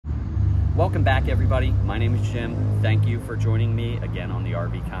Welcome back, everybody. My name is Jim. Thank you for joining me again on the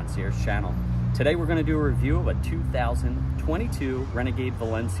RV Concierge channel. Today we're going to do a review of a 2022 Renegade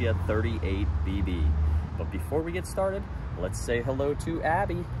Valencia 38BB. But before we get started, let's say hello to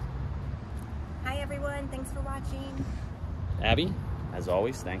Abby. Hi everyone, thanks for watching. Abby, as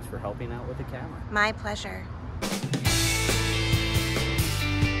always, thanks for helping out with the camera. My pleasure.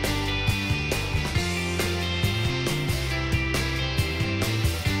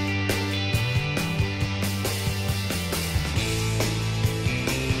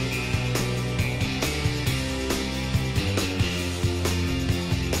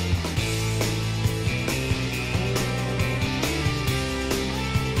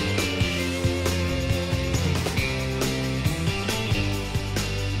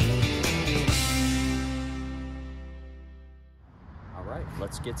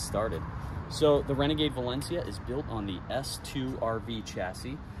 Let's get started. So the Renegade Valencia is built on the S2 RV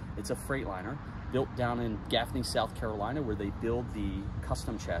chassis. It's a Freightliner built down in Gaffney, South Carolina, where they build the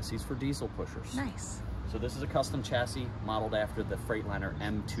custom chassis for diesel pushers. Nice. So this is a custom chassis modeled after the Freightliner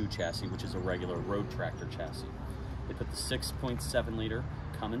M2 chassis, which is a regular road tractor chassis. They put the 6.7 liter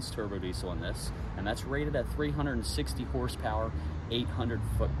Cummins turbo diesel in this, and that's rated at 360 horsepower, 800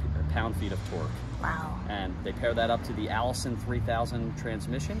 pound-feet of torque. Wow. And they pair that up to the Allison 3000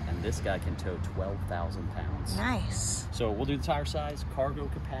 transmission, and this guy can tow 12,000 pounds. Nice. So we'll do the tire size, cargo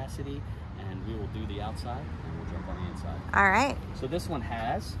capacity, and we will do the outside, and we'll jump on the inside. All right. So this one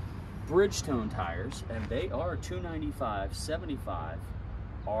has Bridgestone tires, and they are 295/75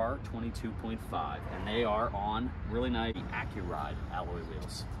 R22.5, and they are on really nice AccuRide alloy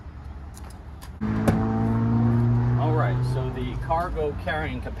wheels. All right, so the cargo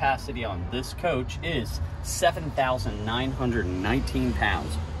carrying capacity on this coach is 7,919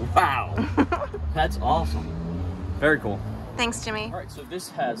 pounds. Wow, that's awesome. Very cool. Thanks, Jimmy. All right, so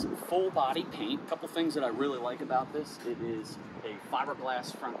this has full body paint. A couple things that I really like about this. It is a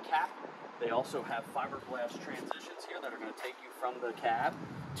fiberglass front cap. They also have fiberglass transitions here that are going to take you from the cab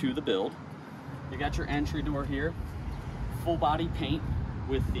to the build. You got your entry door here. Full body paint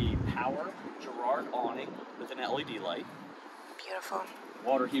with the power Girard awning with an LED light. Beautiful.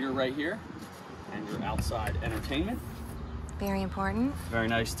 Water heater right here. And your outside entertainment. Very important. Very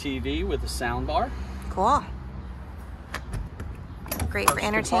nice TV with a sound bar. Cool. Great for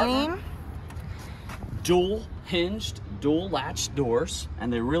entertaining. Dual hinged, dual latch doors,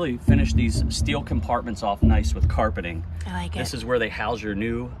 and they really finished these steel compartments off nice with carpeting. I like it. This is where they house your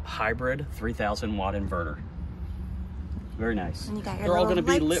new hybrid 3,000 watt inverter. Very nice. And you got your They're all going to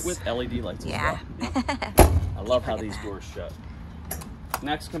be lights. lit with LED lights Yeah. as well. I love how these doors shut.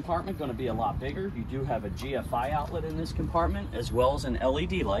 Next compartment going to be a lot bigger. You do have a GFI outlet in this compartment as well as an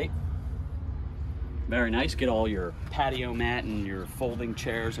LED light. Very nice. Get all your patio mat and your folding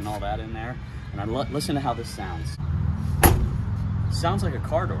chairs and all that in there. And listen to how this sounds. Sounds like a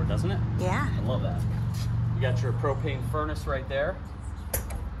car door, doesn't it? Yeah. I love that. You got your propane furnace right there.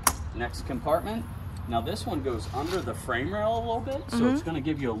 Next compartment. Now this one goes under the frame rail a little bit, so it's going to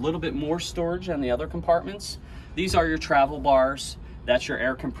give you a little bit more storage than the other compartments. These are your travel bars. That's your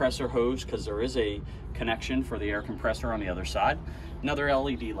air compressor hose, because there is a connection for the air compressor on the other side. Another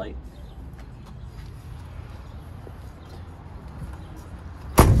LED light.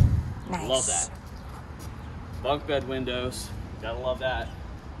 Nice. Love that. Bunk bed windows. Gotta love that.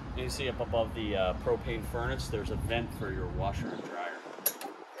 You see up above the propane furnace, there's a vent for your washer and dryer.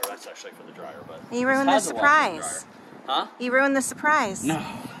 Or that's actually for the dryer, but You ruined the surprise. Huh? You ruined the surprise. No,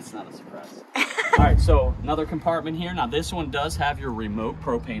 that's not a surprise. All right, so another compartment here. Now this one does have your remote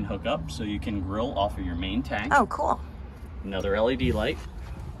propane hookup, so you can grill off of your main tank. Oh, cool. Another LED light.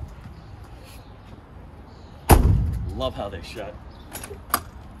 Love how they shut.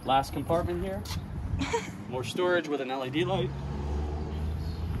 Last compartment here. More storage with an LED light.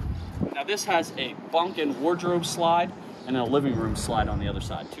 Now this has a bunk and wardrobe slide and a living room slide on the other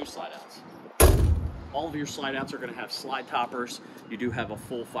side. 2 slide outs. All of your slide outs are going to have slide toppers. You do have a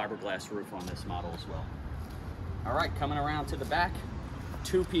full fiberglass roof on this model as well. All right, coming around to the back.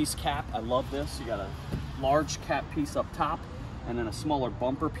 2-piece cap. I love this. You got a large cap piece up top and then a smaller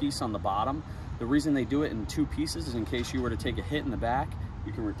bumper piece on the bottom. The reason they do it in 2 pieces is in case you were to take a hit in the back,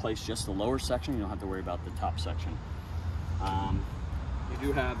 you can replace just the lower section. You don't have to worry about the top section. You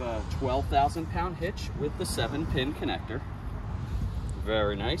do have a 12,000 pound hitch with the 7-pin connector.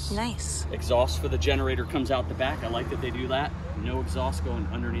 Very nice. Nice. Exhaust for the generator comes out the back. I like that they do that. No exhaust going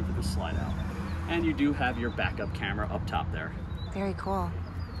underneath of the slide out. And you do have your backup camera up top there. Very cool.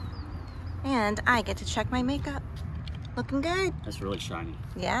 And I get to check my makeup. Looking good. That's really shiny.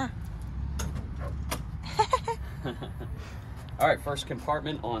 Yeah. All right, first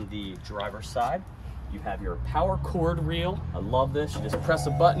compartment on the driver's side. You have your power cord reel. I love this. You just press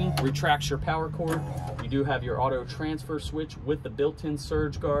a button, retracts your power cord. You do have your auto transfer switch with the built-in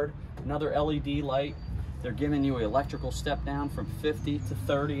surge guard, another LED light. They're giving you an electrical step down from 50 to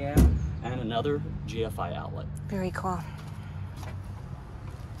 30 amp and another GFI outlet. Very cool.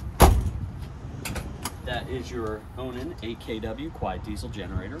 That is your Onan 8 kW quad diesel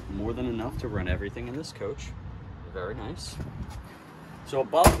generator. More than enough to run everything in this coach. Very nice. So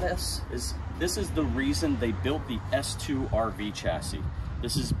above this is the reason they built the S2 RV chassis.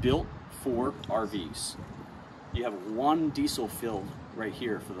 This is built for RVs. You have one diesel filled right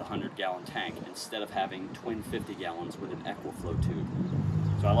here for the 100-gallon tank instead of having twin 50 gallons with an EquiFlow tube.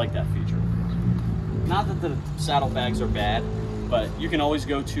 So I like that feature. Not that the saddlebags are bad, but you can always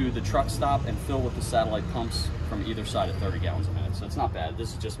go to the truck stop and fill with the satellite pumps from either side at 30 gallons a minute. So it's not bad.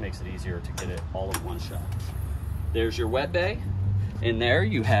 This just makes it easier to get it all in one shot. There's your wet bay. In there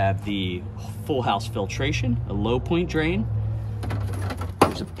you have the full house filtration, a low point drain.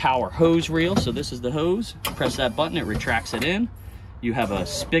 There's a power hose reel. So this is the hose. Press that button, it retracts it in. You have a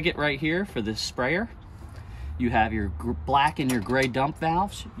spigot right here for the sprayer. You have your black and your gray dump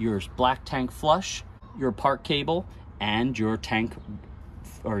valves, your black tank flush, your park cable, and your tank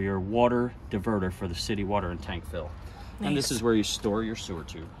or your water diverter for the city water and tank fill. Nice. And this is where you store your sewer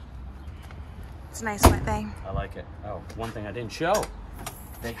tube. It's a nice wet bay. I like it. Oh, one thing I didn't show.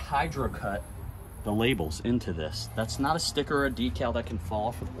 They hydro cut the labels into this. That's not a sticker or a decal that can fall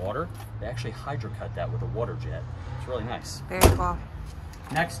off with water. They actually hydro cut that with a water jet. It's really nice. Very cool.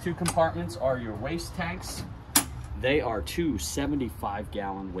 Next two compartments are your waste tanks. They are two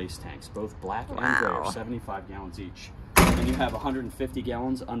 75-gallon waste tanks, both black and gray, are 75 gallons each. And you have 150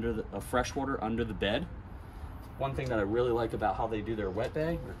 gallons under of fresh water under the bed. One thing that I really like about how they do their wet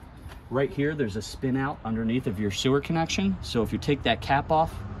bay, right here, there's a spin out underneath of your sewer connection. So if you take that cap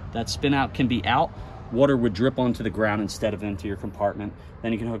off, that spin out can be out. Water would drip onto the ground instead of into your compartment.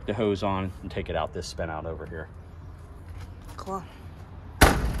 Then you can hook the hose on and take it out this spin out over here. Cool.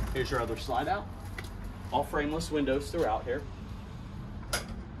 Here's your other slide out. All frameless windows throughout here.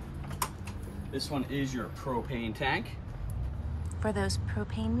 This one is your propane tank. For those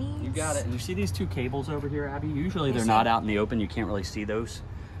propane needs. You got it. And you see these two cables over here, Abby? Usually they're not out in the open. You can't really see those.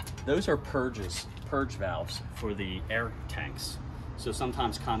 Those are purge valves for the air tanks. So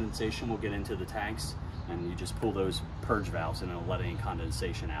sometimes condensation will get into the tanks and you just pull those purge valves and it'll let any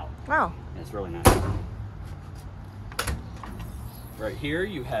condensation out. Wow. And it's really nice. Right here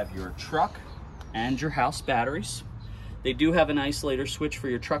you have your truck and your house batteries. They do have an isolator switch for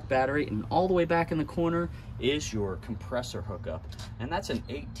your truck battery, and all the way back in the corner is your compressor hookup. And that's an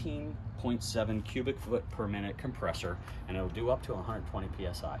 18.7 cubic foot per minute compressor, and it'll do up to 120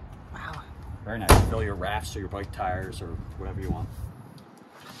 PSI. Wow. Very nice. Fill your rafts or your bike tires or whatever you want.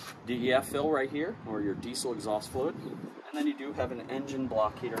 DEF fill right here, or your diesel exhaust fluid. And then you do have an engine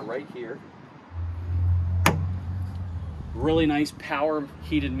block heater right here. Really nice power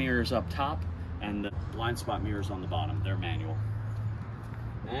heated mirrors up top, and the blind spot mirrors on the bottom. They're manual.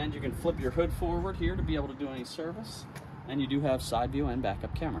 And you can flip your hood forward here to be able to do any service. And you do have side view and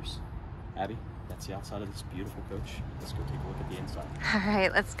backup cameras. Abby, that's the outside of this beautiful coach. Let's go take a look at the inside. All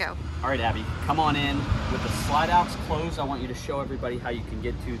right, let's go. All right, Abby, come on in. With the slide outs closed, I want you to show everybody how you can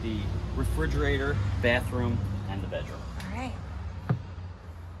get to the refrigerator, bathroom, and the bedroom. All right.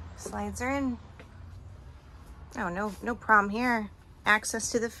 Slides are in. Oh, no problem here.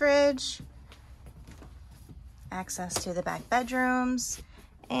 Access to the fridge. Access to the back bedrooms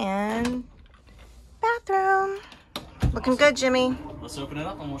and bathroom. Looking good, Jimmy. Let's open it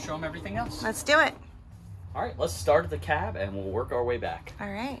up and we'll show them everything else. Let's do it. All right, let's start at the cab and we'll work our way back. All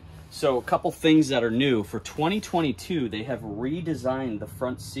right. So a couple things that are new. For 2022, they have redesigned the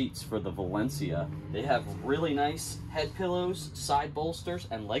front seats for the Valencia. They have really nice head pillows, side bolsters,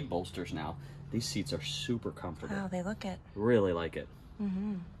 and leg bolsters now. These seats are super comfortable. Wow, they look it. Really like it.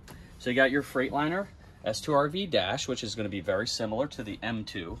 Mm-hmm. So you got your Freightliner S2RV dash, which is going to be very similar to the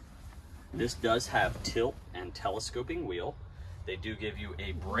M2. This does have tilt and telescoping wheel. They do give you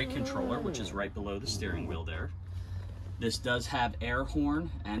a brake controller, which is right below the steering wheel there. This does have air horn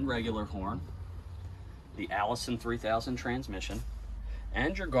and regular horn. The Allison 3000 transmission.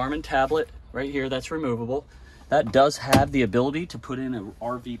 And your Garmin tablet right here, that's removable. That does have the ability to put in an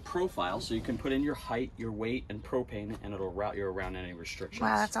RV profile, so you can put in your height, your weight, and propane, and it'll route you around any restrictions.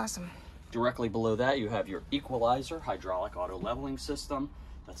 Wow, that's awesome. Directly below that, you have your equalizer, hydraulic auto leveling system.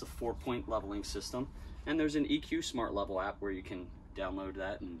 That's a 4-point leveling system. And there's an EQ Smart Level app where you can download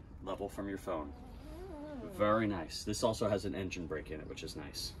that and level from your phone. Very nice. This also has an engine brake in it, which is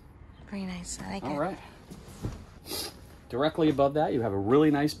nice. Very nice. I like it. All right. Directly above that, you have a really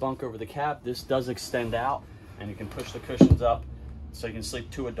nice bunk over the cab. This does extend out, and you can push the cushions up so you can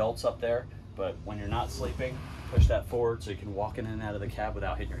sleep 2 adults up there. But when you're not sleeping, push that forward so you can walk in and out of the cab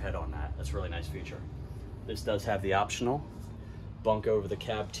without hitting your head on that. That's a really nice feature. This does have the optional bunk over the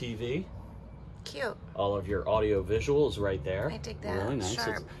cab TV. Cute. All of your audio visual is right there. I dig that. Really nice.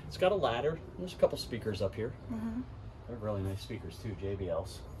 Sharp. It's got a ladder. There's a couple speakers up here. Mm-hmm. They're really nice speakers too,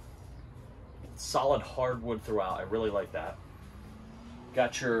 JBLs. Solid hardwood throughout. I really like that.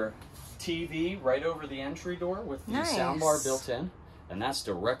 Got your TV right over the entry door with the soundbar built in. And that's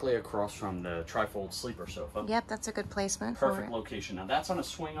directly across from the trifold sleeper sofa. Yep, that's a good placement. Perfect location. Now that's on a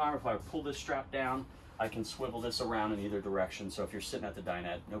swing arm. If I pull this strap down, I can swivel this around in either direction. So if you're sitting at the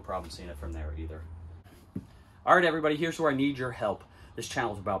dinette, no problem seeing it from there either. All right, everybody, here's where I need your help. This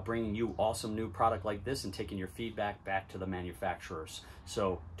channel is about bringing you awesome new product like this and taking your feedback back to the manufacturers.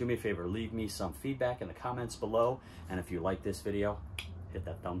 So do me a favor, leave me some feedback in the comments below. And if you like this video, hit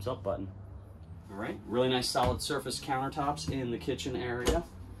that thumbs up button. All right, really nice solid surface countertops in the kitchen area.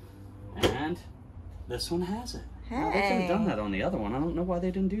 And this one has it. Hey. Now, they could have done that on the other one. I don't know why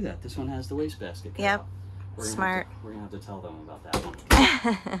they didn't do that. This one has the wastebasket. Yep, smart. We're gonna have to tell them about that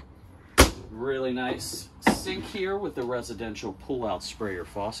one. Really nice sink here with the residential pull-out sprayer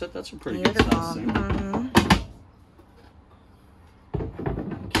faucet. That's a pretty good size sink.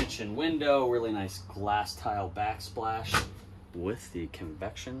 Kitchen window, really nice glass tile backsplash with the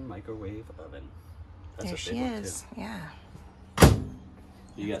convection microwave oven. That's there a she big one is. too. Yeah.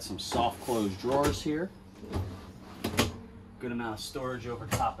 You got some soft closed drawers here. Good amount of storage over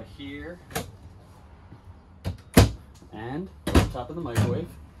top of here. And over top of the microwave.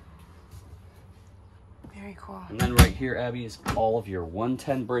 Very cool. And then right here, Abby, is all of your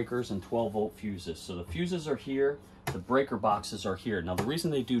 110 breakers and 12-volt fuses. So the fuses are here, the breaker boxes are here. Now the reason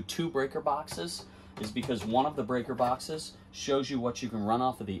they do 2 breaker boxes is because one of the breaker boxes shows you what you can run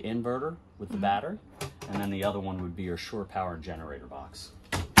off of the inverter with the battery, and then the other one would be your shore power generator box.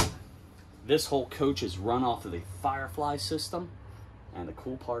 This whole coach is run off of the Firefly system, and the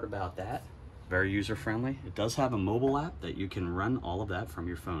cool part about that, very user-friendly, it does have a mobile app that you can run all of that from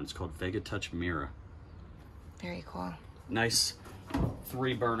your phone. It's called Vega Touch Mira. Very cool. Nice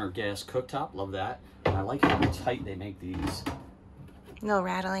 3-burner gas cooktop, love that. And I like how tight they make these. No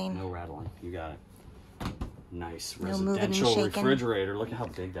rattling. No rattling, you got it. Nice No moving and residential shaking. refrigerator. Look at how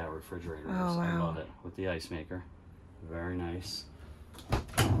big that refrigerator is. Oh, wow. I love it. With the ice maker. Very nice.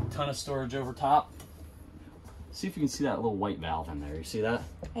 Ton of storage over top. See if you can see that little white valve in there. You see that?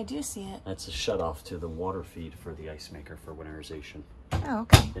 I do see it. That's a shutoff to the water feed for the ice maker for winterization. Oh,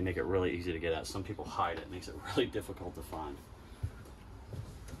 okay. They make it really easy to get at. Some people hide it. It makes it really difficult to find.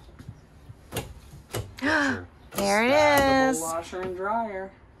 There it Stackable is. Washer and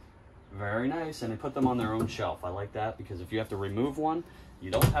dryer. Very nice. And they put them on their own shelf. I like that because if you have to remove one, you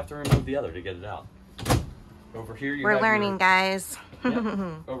don't have to remove the other to get it out. Over here, We're learning, guys.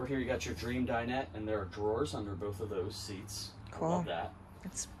 Yeah. Over here, you got your Dream dinette, and there are drawers under both of those seats. Cool. I love that.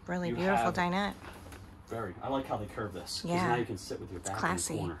 It's really You beautiful have- dinette. Very. I like how they curve this. Because Yeah. now you can sit with your back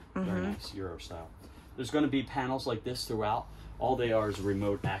classy. in the corner. Very nice, Euro style. There's going to be panels like this throughout. All they are is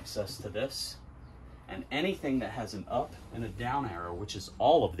remote access to this. And anything that has an up and a down arrow, which is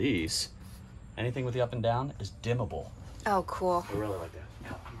all of these, anything with the up and down is dimmable. Oh, cool. I really like that.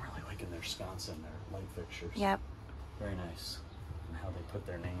 Yeah, I'm really liking their sconce and their light fixtures. Yep. Very nice. And how they put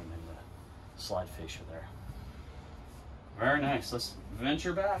their name in the slide fascia there. Very nice. Let's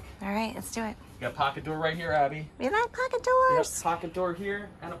venture back. All right, let's do it. You got a pocket door right here, Abby. We like pocket You got doors. a pocket door here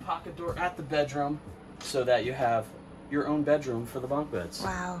and a pocket door at the bedroom so that you have your own bedroom for the bunk beds.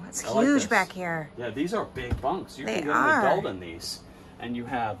 Wow, it's I like huge this. back here. Yeah, these are big bunks. You They can get are. an adult in these. And you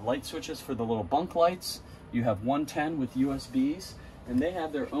have light switches for the little bunk lights. You have 110 with USBs. And they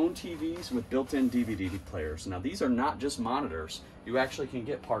have their own TVs with built-in DVD players. Now, these are not just monitors. You actually can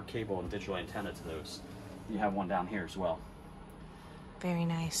get part cable and digital antenna to those. You have one down here as well. Very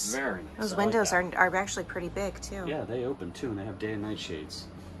nice. Very nice. Those I like windows that. are actually pretty big, too. Yeah, they open too, and they have day and night shades.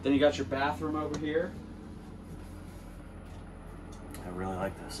 Then you got your bathroom over here. I really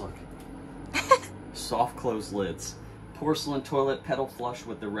like this. Look. Soft close lids. Porcelain toilet, pedal flush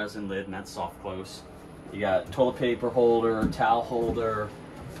with the resin lid, and that's soft close. You got toilet paper holder, towel holder,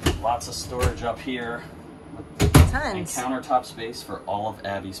 lots of storage up here. And Tons. countertop space for all of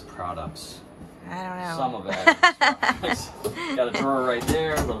Abby's products. I don't know. Some of Abby's products. Got a drawer right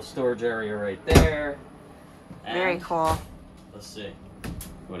there, a little storage area right there. And Very cool. let's see.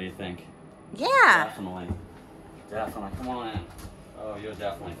 What do you think? Yeah. Definitely. Definitely. Come on in. Oh, you'll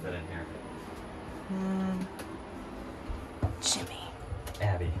definitely fit in here. Jimmy.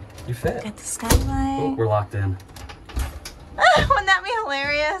 Abby, you fit. Got the skylight. Oh, we're locked in. Wouldn't that be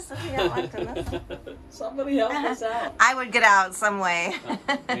hilarious if you got locked in this one? Somebody help us out. I would get out some way.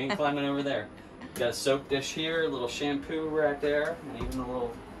 You ain't climbing over there. Got a soap dish here, a little shampoo rack there, and even a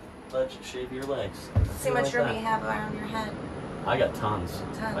little ledge to shave your legs. See how much room you have around your head. I got tons.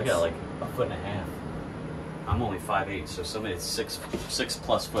 Tons. I got like 1.5 feet. I'm only 5'8", so somebody's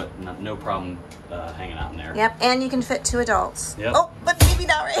 6+ foot, no problem hanging out in there. Yep, and you can fit 2 adults. Yep. Oh, but maybe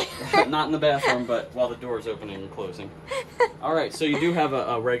not right. Not in the bathroom, but while the door is opening and closing. All right, so you do have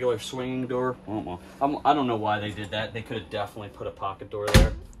a regular swinging door. Well, I don't know why they did that. They could have definitely put a pocket door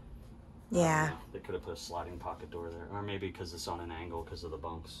there. Yeah. They could have put a sliding pocket door there, or maybe because it's on an angle because of the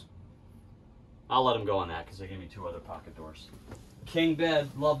bunks. I'll let them go on that because they gave me 2 other pocket doors. King bed,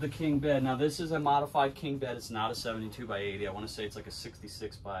 love the king bed. Now this is a modified king bed. It's not a 72 by 80. I want to say it's like a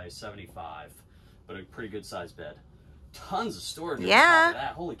 66 by 75, but a pretty good sized bed. Tons of storage. Yeah. On top of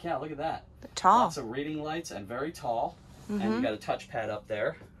that. Holy cow, look at that. They're tall. Lots of reading lights and very tall. And you got a touchpad up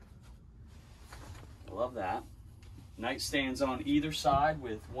there. Love that. Nightstands on either side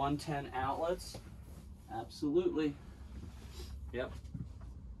with 110 outlets. Absolutely. Yep.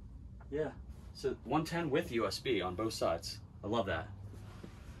 Yeah. So 110 with USB on both sides. I love that.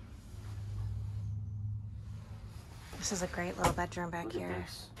 This is a great little bedroom back here.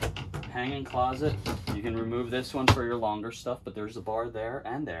 Hanging closet. You can remove this one for your longer stuff, but there's a bar there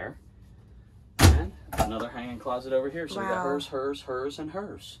and there. And another hanging closet over here. So we got hers, hers, hers, and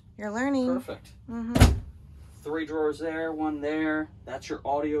hers. You're learning. Perfect. 3 drawers there, 1 there. That's your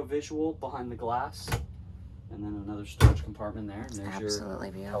audio visual behind the glass. And then another storage compartment there. And there's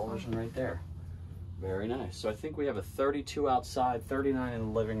your television right there. Very nice. So I think we have a 32 outside, 39 in the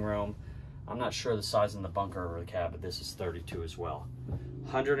living room. I'm not sure the size in the bunker or the cab, but this is 32 as well.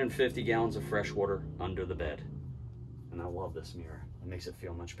 150 gallons of fresh water under the bed. And I love this mirror. It makes it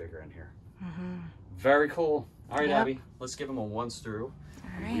feel much bigger in here. Very cool. All right, Abby, let's give them a once through.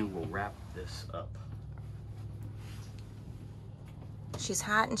 All right. We will wrap this up. She's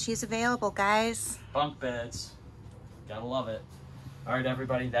hot and she's available, guys. Bunk beds. Gotta love it. All right,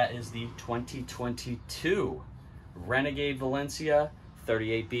 everybody, that is the 2022 Renegade Valencia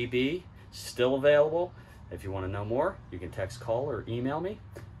 38BB. Still available. If you want to know more, you can text, call, or email me.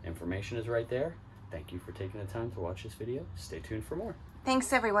 Information is right there. Thank you for taking the time to watch this video. Stay tuned for more.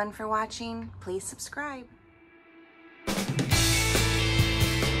 Thanks, everyone, for watching. Please subscribe.